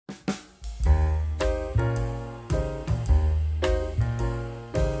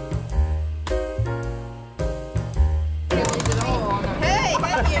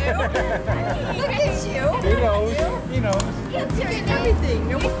Look at you. He knows. He knows. You're doing everything.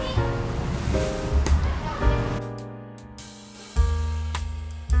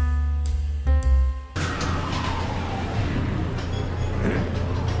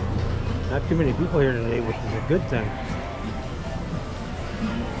 Not too many people here today, which is a good thing.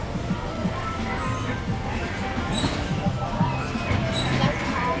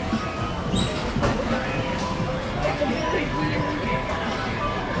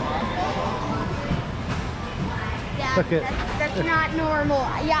 Yeah, Look at that's not normal.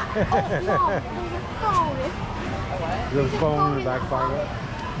 Yeah. Oh, no. there's a phone in the back pocket.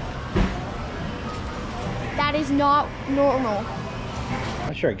 That is not normal. I'm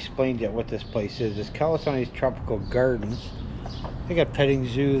not sure I explained yet what this place is. It's Colasasnti's Tropical Gardens. They got a petting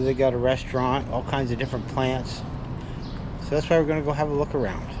zoo, they got a restaurant, all kinds of different plants. So that's why we're going to go have a look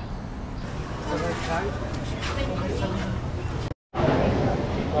around.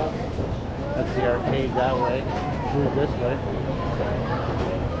 That's the arcade that way. Move this way.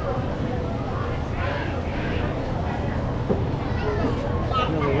 You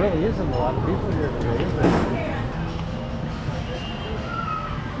know, there really isn't a lot of people here today, is there?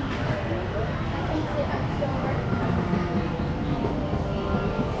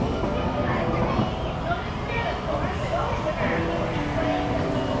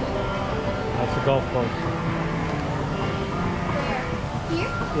 That's the golf course.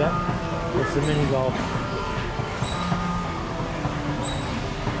 Here? Yep. It's the mini golf.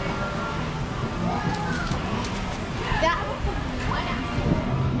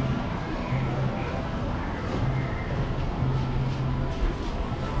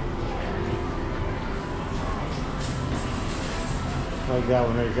 Like that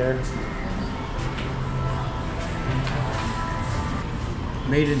one right there.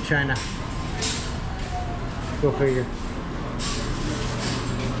 Made in China. Go figure.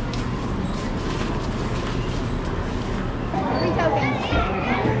 Three tokens.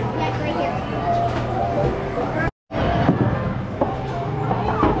 Yeah, right here. What's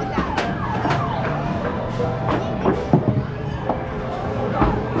that?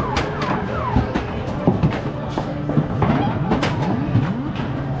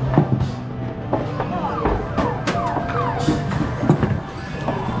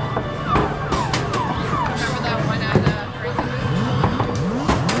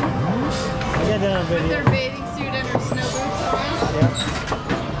 With their bathing suit and her snow boots on. Yep.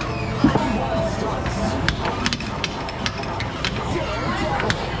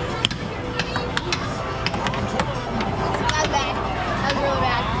 That was bad. That was really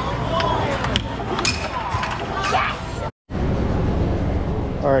bad. Yes!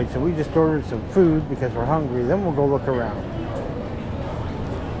 Alright, so we just ordered some food because we're hungry. Then we'll go look around.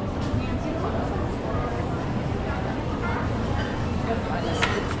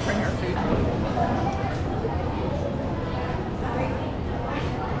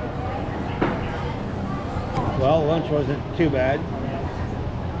 Well, lunch wasn't too bad.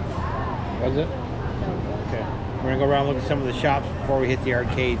 Was it? Okay. We're gonna go around and look at some of the shops before we hit the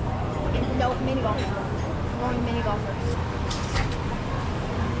arcade. No, mini golf. We're going to mini golf first.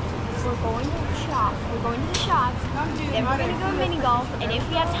 We're going to the shop. We're going to the shops. Then we're going to go mini golf. And if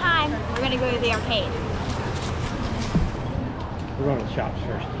we have time, we're going to go to the arcade. We're going to the shops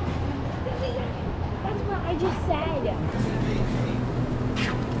first. That's what I just said.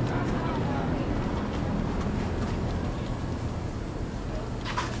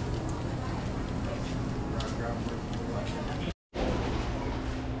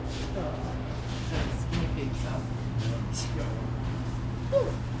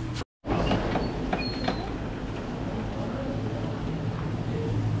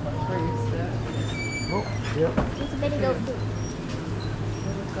 Oh, yep. It's a mini golf too.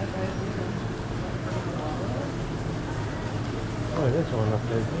 Oh, this one up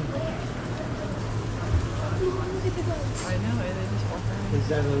there. I know, they just walk around. Is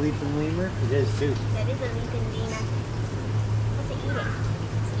that a leaf and lemur? It is too. That is a leaf and lemur. What's it eating?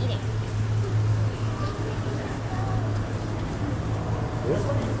 It's eating.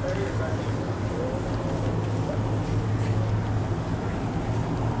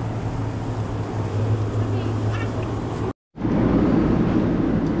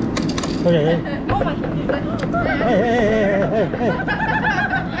 Okay. Oh my God. Hey.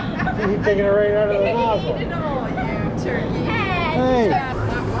 He's taking it right out of the nozzle. Eat it all, you turkey. Hey.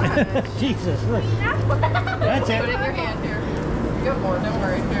 Jesus, look. That's Put it in it. your hand here. You got more, don't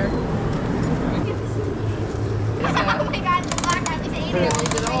worry. Here. Oh my God, the black guy is eating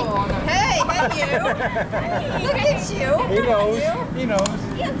Eat it all. Hey, you. Look at you. He knows. He knows.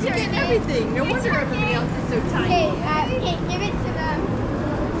 You're getting everything. No wonder everybody else is so tiny. Okay, give it to them.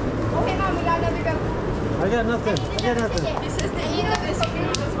 Oh, hang on, we got another goat. I got nothing. I got nothing. He says that you know this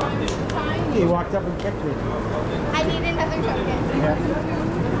food is one time. He walked up and kicked me. I need another token. Yeah.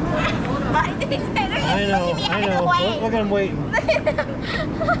 I know. Look at him waiting.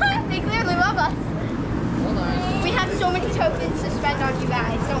 They clearly love us. Hold on. We have so many tokens to spend on you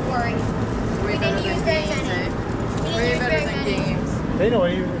guys. Don't worry. We didn't use very many. Way better than games. They know.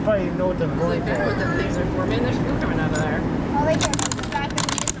 You probably know what they're going Like, what for. the things are for. Man, there's food coming out of there. All they care about is the fact that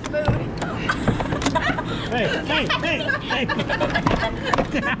we get some food. Hey!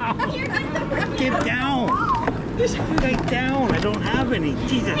 Get down! Get down! I don't have any.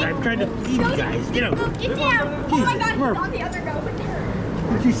 Jesus, I'm trying to feed you guys. Get out! Get down! Oh my God, he's on the other goat.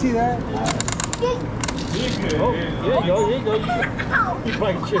 Did you see that? Oh, there you go. Ow! You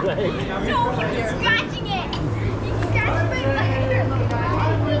bites your leg. No, he was scratching it. He scratched my leg.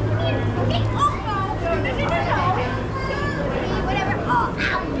 Okay, oh no. No. Whatever. Oh,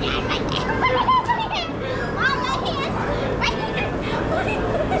 ow.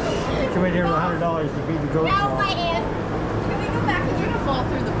 Come in here with $100 to feed the goats. Ow, my hand. Can we go back and you're gonna fall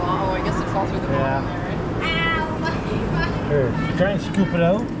through the ball? Oh, I guess it falls through the ball Yeah. in there, right? Ow, my Here, try and scoop it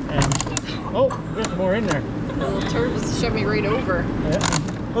out. And oh, there's more in there. The little turd just shoved me right over. Yeah.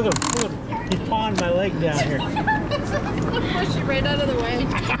 Look at him. He's pawing my leg down here. Push you right out of the way.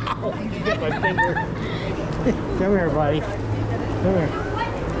 Ow, you get my finger. Come here, buddy. Come here.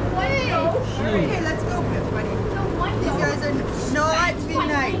 Okay, let's go, buddy. These guys are not being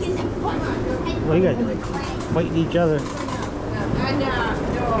nice. Well, you guys are like fighting each other. I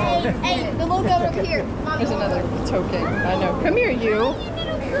know. Hey, the little goat over here. There's another token. I know. Come here, you.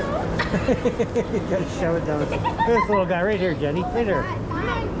 You gotta shove it down. This little guy right here, Jenny. Right here. Come on.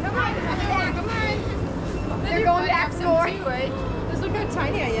 They're going back for more. Just look how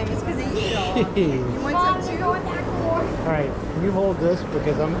tiny I am. It's because I eat it all. You want Mom, some they're too? going back for more. Alright, can you hold this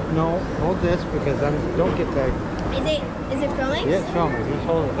because hold this because don't get that. Is it filming? Yeah, it's filming. Just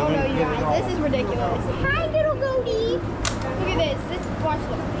hold it. Oh no, you guys, this is ridiculous. Hi, little goatie. Look at this. Watch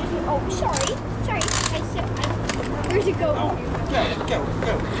this. Oh, sorry. Where's it go? Go.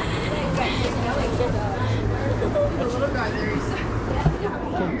 The little guy there,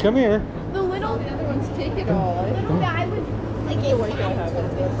 he's... Come here. The little The other ones take it all. guy was like,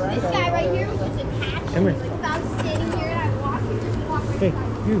 this guy right here was just attached. Come here. Like, if I was standing here and I walked, he just walked right Hey, by.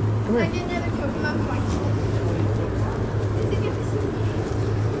 you. Come I here. did another token. Mom's watching.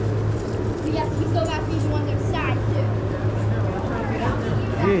 Yes, we still got these ones outside too.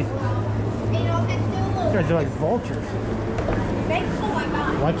 Jeez. You know, and still You little. guys are like vultures. Oh my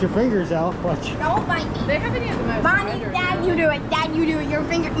God. Watch your fingers, Al. Watch. Don't bite me. They haven't even the most Mommy, Dad, you do it. Dad, you do it.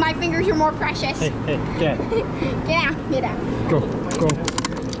 My fingers are more precious. Hey, Dad. Get out. Go.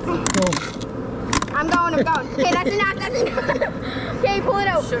 I'm going. Okay, that's enough. Okay, pull it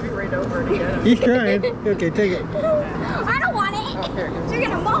out. Shove you right over to get him. He's trying. Okay, take it. I don't want it. Oh, here, give You're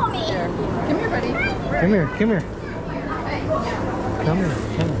gonna maul me. Here. Come here, buddy. Come here. Come here.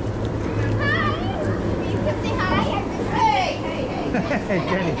 Hi. You can say hi. Hey. Hey,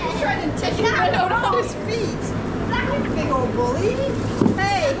 Jenny. He's trying to take you right out on his feet. Big old bully.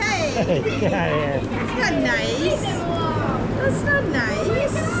 Hey. Hey, yeah. That's not nice. That's not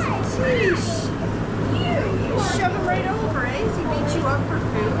nice. Sheesh. Shove him right over, eh? He beat you up for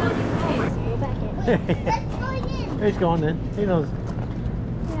food. Go back in. Let's go in. He's going then. He knows.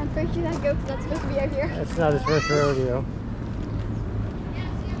 Yeah, I'm pretty sure that goat's not supposed to be out here. That's not his first rodeo.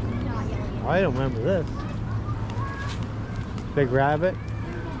 I don't remember this. Big rabbit.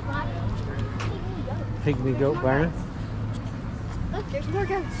 Pygmy goat barn. Look, there's more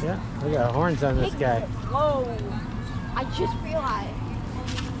goats. Yeah, we got horns on this guy. Whoa. I just realized.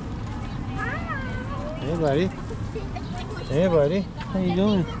 Hey, buddy. Hey, buddy. How you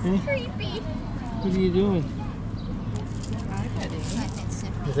doing? This is creepy. What are you doing?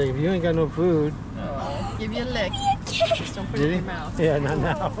 He's like, if you ain't got no food. Oh, give you a lick. Just don't put it Did in he? your mouth. Yeah, not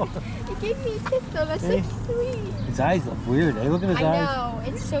now. He gave me a kiss though, that's Hey. so sweet. His eyes look weird, eh? Look at his I eyes. know,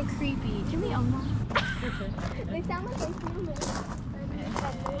 it's so creepy. Give me a mom. They sound like they're human.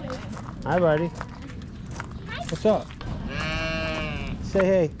 Hi, buddy. What's up? Say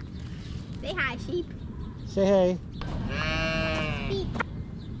hey. Say hi, sheep. Say hey. Speak.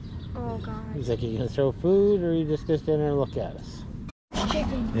 Oh god. He's like, are you gonna throw food or are you just gonna stand there and look at us?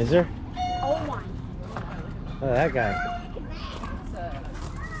 Chicken. Is there? Oh my. Oh, that guy.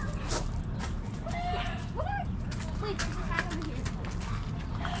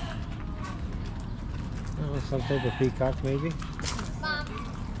 Oh, some type of peacock, maybe. Mom.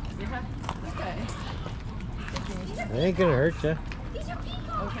 Yeah. Okay. They ain't gonna hurt you. These are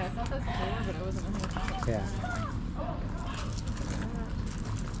peacocks. Okay, I thought that's a boar, but I wasn't 100%. Yeah.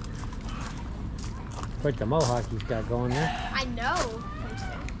 Quite the mohawk he's got going there. I know.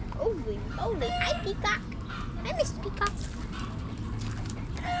 Holy, hi Peacock. Hi Mr. Peacock.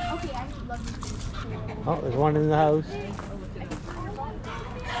 Okay, I love this. Oh, there's one in the house.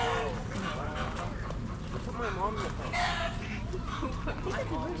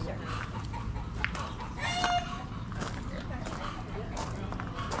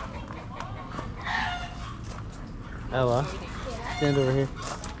 Ella, stand over here.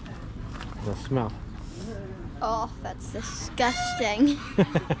 The smell. Oh, that's disgusting.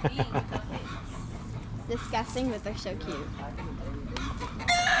 Disgusting, but they're so cute.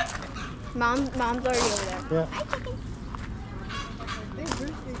 Mom's already over there. Yeah. Hi, chicken. There's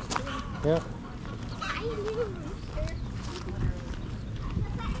roosters too. Yeah. Hi, little rooster.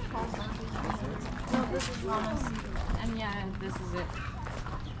 No, this is Mama's. And yeah, this is it.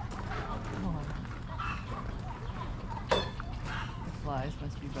 The flies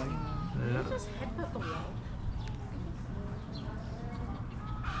must be bugging them. Yeah. Just headbutt the wall.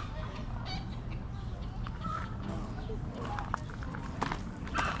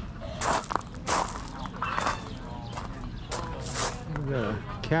 Got a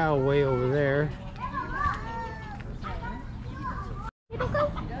cow way over there. It'll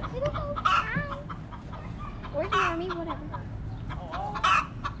go. Ow. Or ignore me, whatever.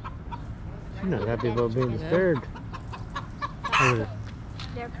 She's not happy about being disturbed.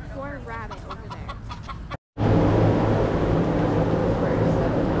 Their poor rabbit over there.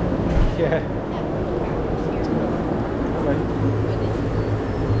 Yeah.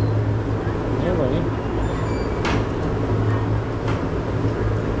 Hey, buddy.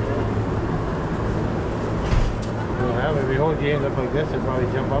 Well, if you hold your hands up like this, they'll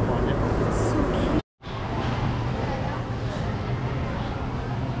probably jump up on you.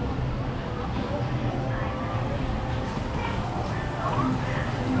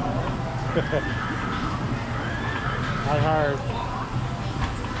 Not hard.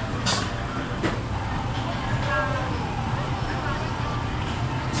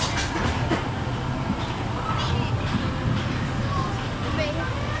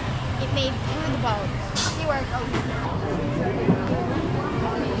 It made through the boat. See where it goes.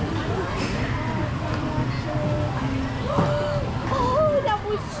 Oh, that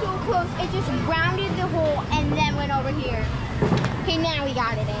was so close. It just rounded the hole and then went over here. Okay, now we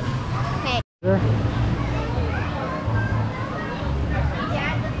got it in. Okay. Sure.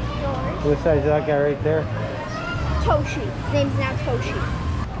 Dad, this is yours. What size is that guy right there? Toshi. His name's now Toshi.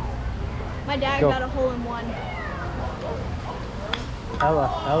 My dad Go. got a hole in one.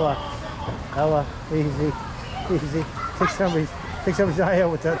 Ella, easy. Take somebody's eye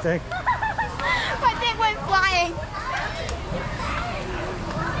out with that thing. My thing went flying.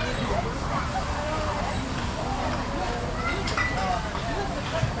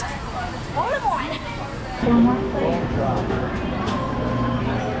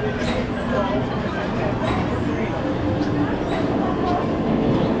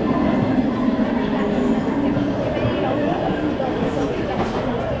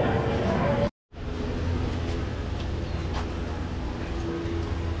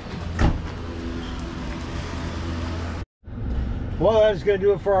 Well, that's going to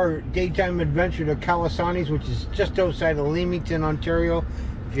do it for our daytime adventure to Colasasnti, which is just outside of Leamington, Ontario.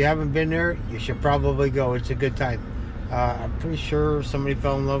 If you haven't been there, you should probably go. It's a good time. I'm pretty sure somebody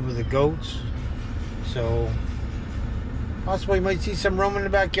fell in love with the goats. So, possibly might see some room in the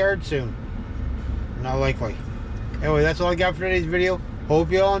backyard soon. Not likely. Anyway, that's all I got for today's video.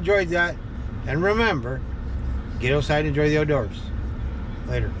 Hope you all enjoyed that. And remember, get outside and enjoy the outdoors.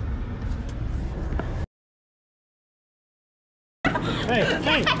 Later. Hey!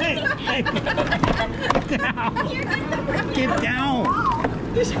 Get down!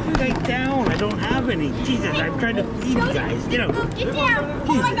 Get down! I don't have any. Jesus, I'm trying to feed you guys. Get out. Get down!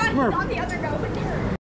 Oh my God, he's on the other goat.